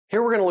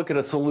Here we're going to look at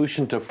a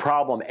solution to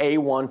problem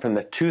A1 from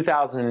the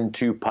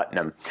 2002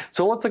 Putnam.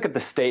 So let's look at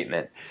the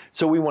statement.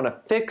 So we want to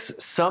fix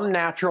some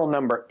natural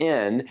number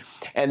n,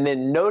 and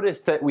then notice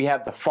that we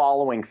have the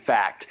following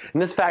fact.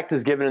 And this fact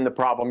is given in the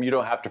problem. You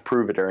don't have to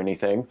prove it or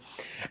anything.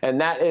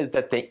 And that is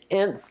that the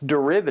nth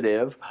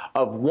derivative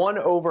of 1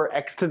 over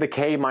x to the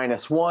k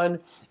minus 1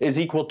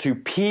 is equal to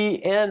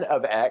Pn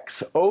of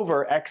x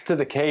over x to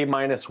the k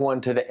minus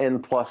 1 to the n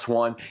plus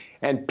 1.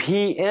 And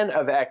Pn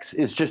of x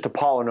is just a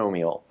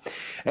polynomial.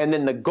 And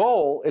then the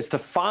goal is to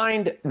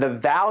find the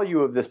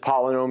value of this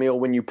polynomial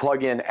when you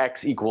plug in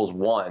x equals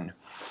 1.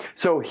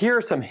 So here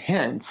are some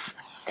hints.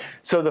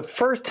 So the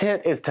first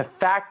hint is to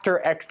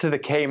factor x to the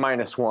k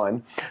minus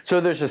 1.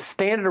 So there's a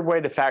standard way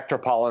to factor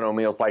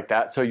polynomials like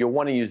that, so you'll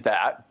want to use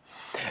that.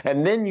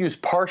 And then use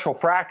partial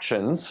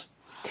fractions.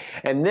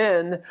 And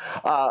then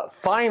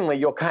finally,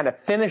 you'll kind of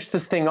finish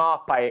this thing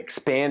off by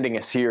expanding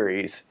a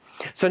series.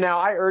 So now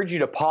I urge you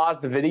to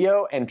pause the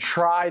video and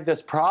try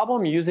this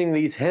problem using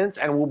these hints,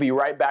 and we'll be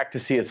right back to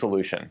see a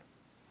solution.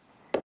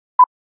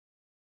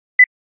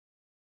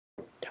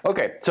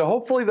 Okay, so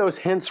hopefully those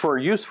hints were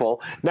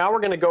useful. Now we're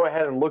going to go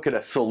ahead and look at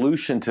a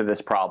solution to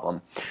this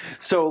problem.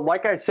 So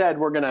like I said,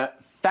 we're going to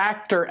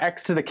factor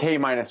x to the k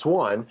minus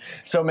 1.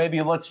 So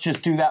maybe let's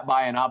just do that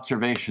by an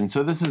observation.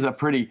 So this is a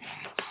pretty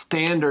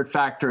standard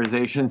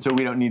factorization, so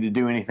we don't need to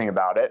do anything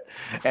about it.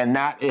 And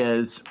that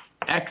is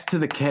x to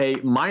the k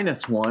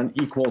minus 1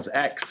 equals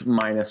x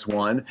minus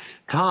 1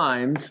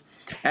 times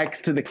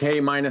x to the k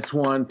minus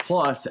 1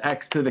 plus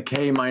x to the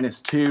k minus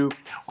 2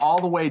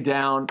 all the way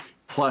down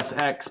plus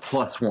x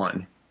plus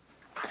 1.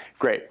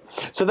 Great.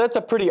 So that's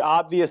a pretty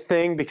obvious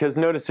thing, because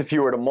notice if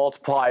you were to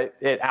multiply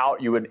it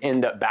out, you would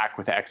end up back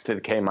with x to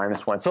the k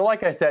minus 1. So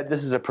like I said,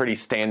 this is a pretty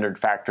standard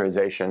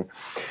factorization.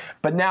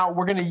 But now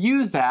we're going to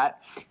use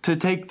that to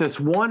take this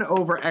 1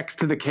 over x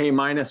to the k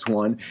minus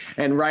 1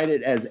 and write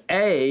it as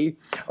a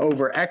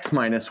over x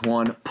minus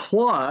 1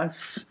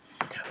 plus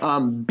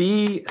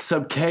b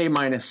sub k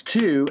minus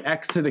 2,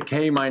 x to the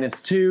k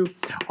minus 2,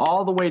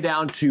 all the way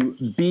down to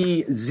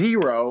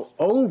b0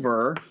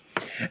 over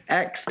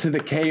x to the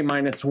k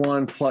minus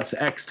 1 plus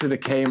x to the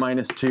k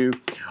minus 2,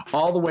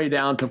 all the way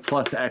down to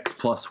plus x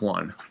plus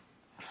 1.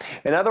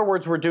 In other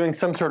words, we're doing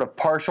some sort of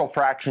partial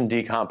fraction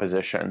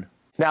decomposition.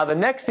 Now the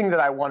next thing that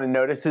I want to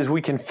notice is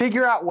we can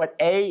figure out what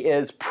a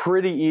is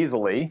pretty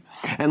easily,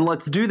 and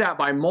let's do that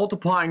by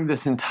multiplying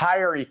this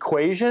entire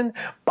equation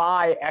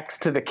by x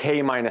to the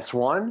k minus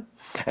 1,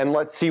 and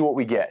let's see what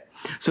we get.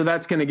 So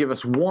that's going to give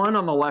us 1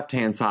 on the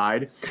left-hand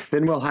side.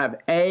 Then we'll have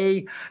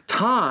a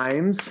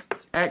times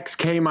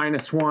xk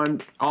minus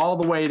 1 all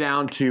the way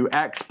down to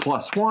x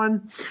plus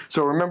 1.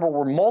 So remember,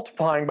 we're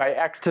multiplying by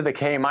x to the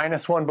k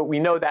minus 1, but we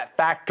know that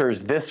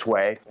factors this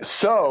way.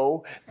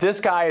 So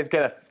this guy is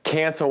going to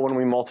cancel when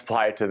we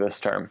multiply it to this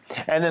term.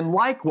 And then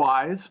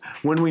likewise,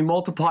 when we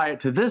multiply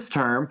it to this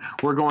term,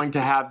 we're going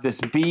to have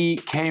this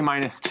bk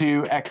minus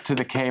 2 x to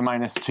the k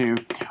minus 2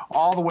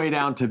 all the way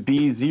down to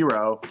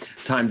b0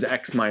 times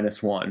x minus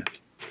 1.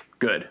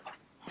 Good.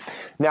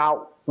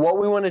 Now, what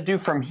we want to do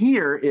from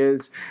here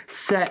is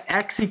set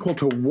x equal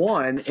to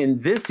 1 in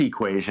this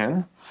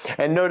equation.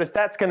 And notice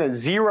that's going to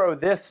zero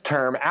this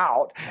term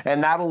out,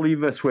 and that'll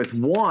leave us with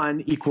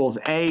 1 equals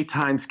a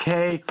times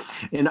k.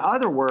 In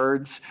other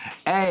words,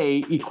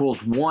 a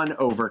equals 1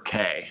 over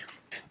k.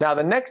 Now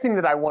the next thing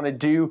that I want to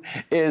do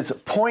is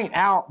point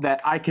out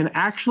that I can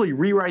actually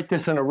rewrite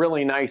this in a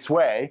really nice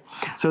way.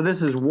 So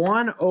this is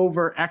 1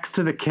 over x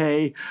to the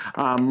k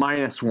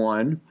minus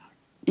 1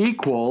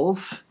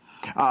 equals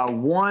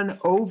 1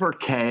 over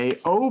k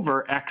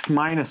over x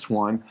minus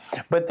 1,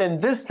 but then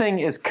this thing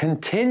is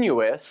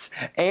continuous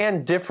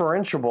and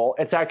differentiable.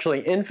 It's actually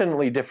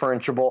infinitely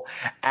differentiable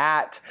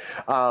at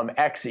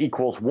x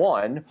equals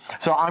 1.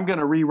 So I'm going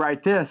to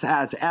rewrite this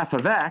as f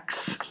of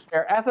x,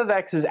 where f of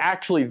x is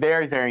actually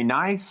very, very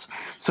nice.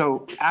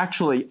 So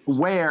actually,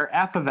 where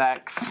f of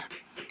x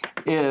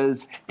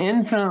is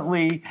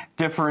infinitely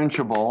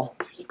differentiable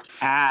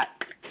at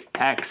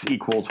x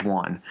equals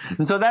 1.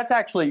 And so that's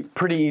actually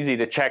pretty easy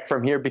to check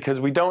from here, because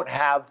we don't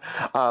have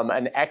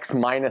an x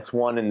minus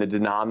 1 in the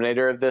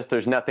denominator of this.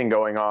 There's nothing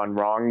going on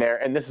wrong there,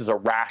 and this is a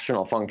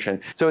rational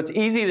function. So it's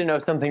easy to know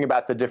something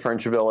about the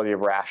differentiability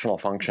of rational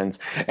functions.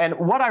 And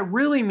what I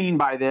really mean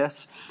by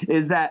this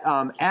is that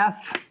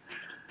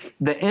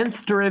the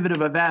nth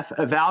derivative of f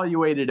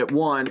evaluated at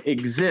 1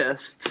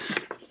 exists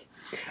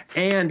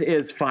and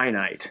is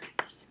finite.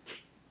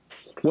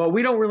 Well,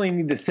 we don't really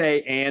need to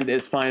say and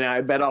is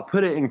finite, but I'll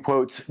put it in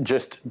quotes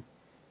just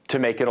to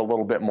make it a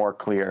little bit more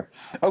clear.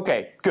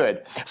 Okay,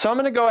 good. So I'm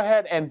going to go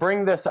ahead and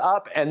bring this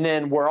up, and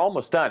then we're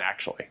almost done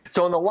actually.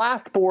 So on the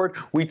last board,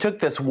 we took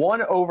this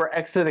 1 over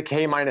x to the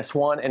k minus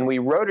 1 and we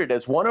wrote it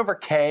as 1 over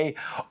k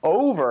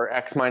over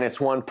x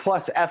minus 1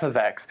 plus f of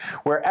x,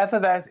 where f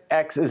of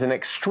x is an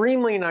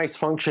extremely nice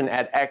function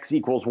at x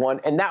equals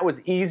 1, and that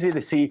was easy to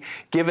see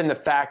given the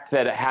fact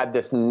that it had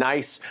this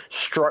nice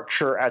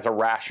structure as a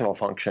rational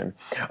function.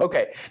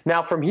 Okay,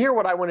 now from here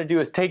what I want to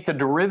do is take the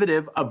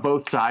derivative of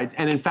both sides,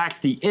 and in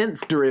fact the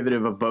nth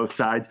derivative of both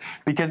sides,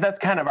 because that's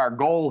kind of our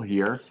goal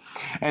here.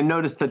 And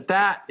notice that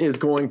that is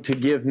going to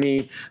give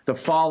me the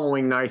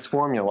following nice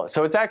formula.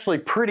 So it's actually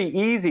pretty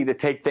easy to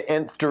take the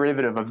nth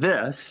derivative of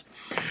this.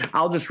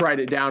 I'll just write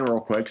it down real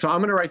quick. So I'm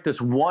going to write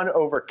this 1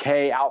 over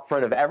k out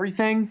front of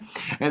everything,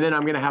 and then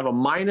I'm going to have a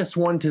minus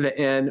 1 to the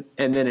n,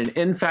 and then an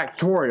n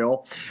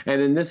factorial,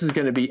 and then this is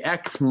going to be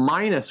x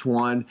minus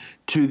 1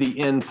 to the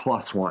n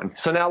plus 1.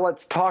 So now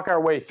let's talk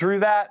our way through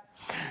that.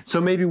 So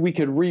maybe we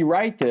could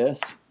rewrite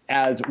this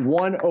as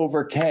 1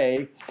 over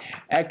k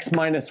x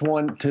minus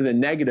 1 to the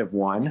negative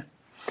 1.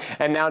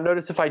 And now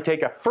notice if I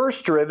take a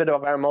first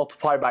derivative, I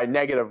multiply by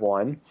negative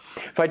 1.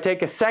 If I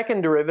take a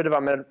second derivative,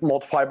 I'm going to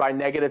multiply by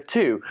negative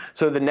 2.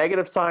 So the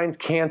negative signs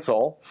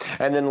cancel,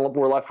 and then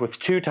we're left with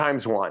 2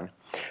 times 1.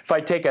 If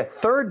I take a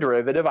third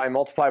derivative, I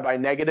multiply by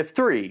negative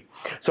 3.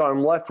 So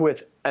I'm left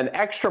with an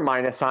extra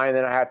minus sign, and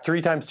then I have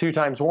 3 times 2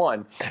 times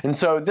 1. And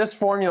so this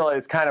formula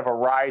is kind of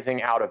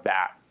arising out of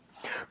that.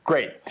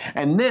 Great.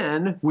 And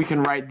then we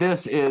can write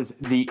this as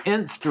the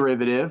nth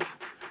derivative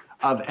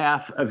of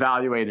f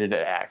evaluated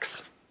at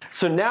x.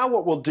 So now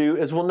what we'll do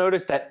is we'll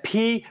notice that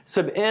p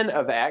sub n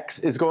of x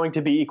is going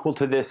to be equal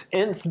to this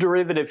nth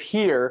derivative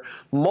here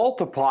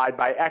multiplied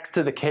by x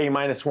to the k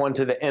minus 1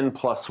 to the n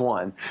plus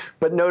 1.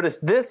 But notice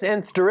this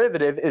nth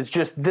derivative is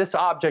just this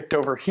object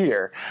over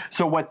here.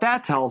 So what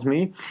that tells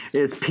me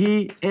is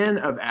p n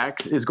of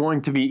x is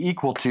going to be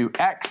equal to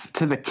x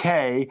to the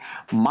k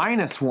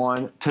minus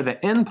 1 to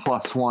the n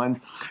plus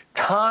 1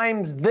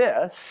 times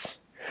this.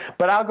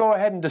 But I'll go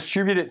ahead and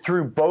distribute it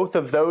through both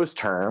of those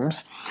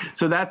terms.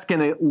 So that's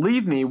going to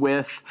leave me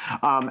with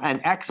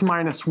an x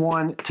minus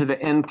 1 to the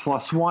n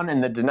plus 1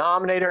 in the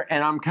denominator.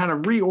 And I'm kind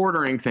of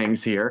reordering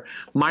things here.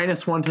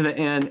 Minus 1 to the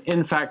n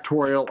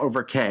factorial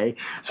over k.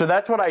 So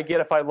that's what I get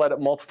if I let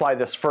it multiply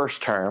this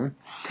first term.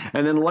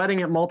 And then letting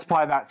it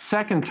multiply that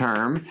second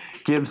term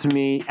gives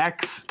me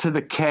x to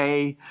the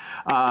k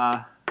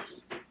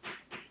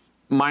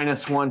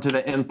minus 1 to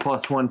the n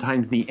plus 1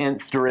 times the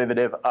nth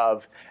derivative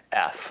of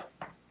f.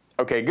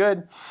 Okay,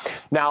 good.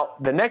 Now,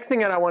 the next thing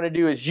that I want to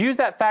do is use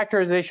that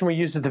factorization we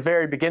used at the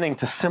very beginning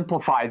to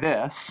simplify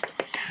this.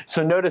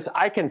 So notice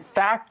I can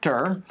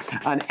factor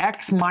an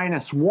x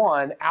minus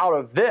 1 out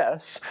of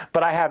this,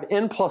 but I have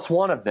n plus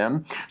 1 of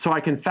them. So I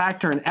can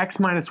factor an x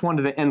minus 1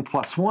 to the n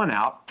plus 1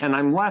 out, and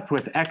I'm left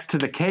with x to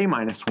the k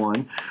minus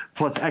 1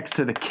 plus x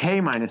to the k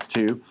minus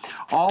 2,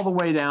 all the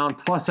way down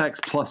plus x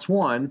plus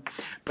 1,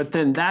 but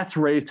then that's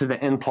raised to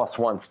the n plus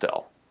 1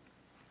 still.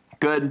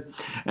 Good.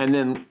 And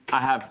then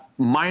I have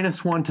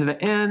minus 1 to the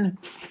n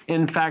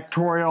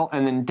factorial,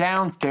 and then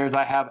downstairs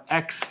I have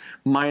x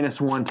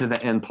minus 1 to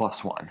the n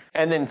plus 1.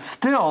 And then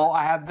still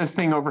I have this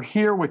thing over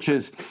here, which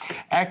is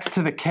x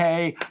to the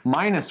k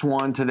minus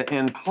 1 to the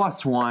n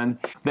plus 1,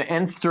 the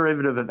nth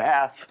derivative of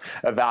f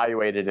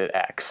evaluated at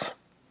x.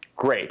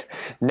 Great.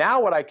 Now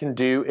what I can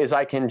do is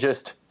I can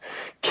just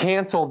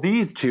cancel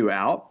these two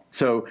out.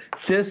 So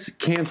this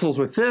cancels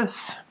with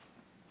this.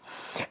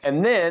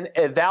 And then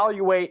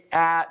evaluate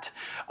at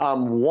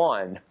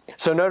 1.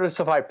 So notice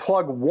if I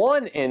plug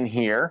 1 in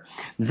here,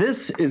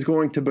 this is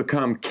going to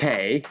become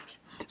k.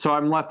 So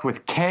I'm left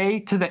with k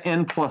to the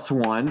n plus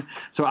 1.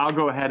 So I'll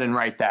go ahead and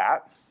write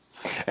that.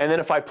 And then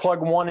if I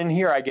plug 1 in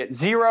here, I get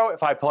 0.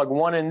 If I plug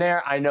 1 in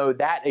there, I know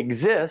that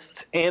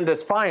exists and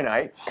is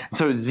finite.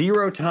 So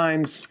 0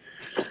 times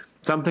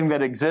something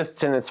that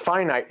exists and is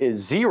finite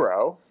is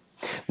 0.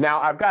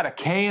 Now I've got a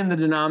k in the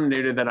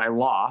denominator that I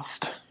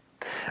lost.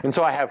 And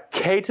so I have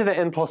k to the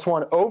n plus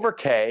 1 over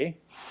k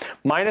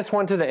minus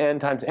 1 to the n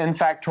times n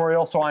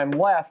factorial. So I'm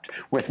left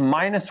with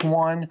minus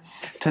 1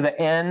 to the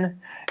n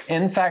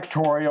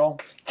factorial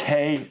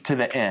k to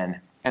the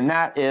n. And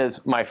that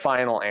is my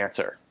final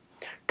answer.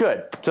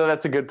 Good. So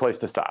that's a good place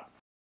to stop.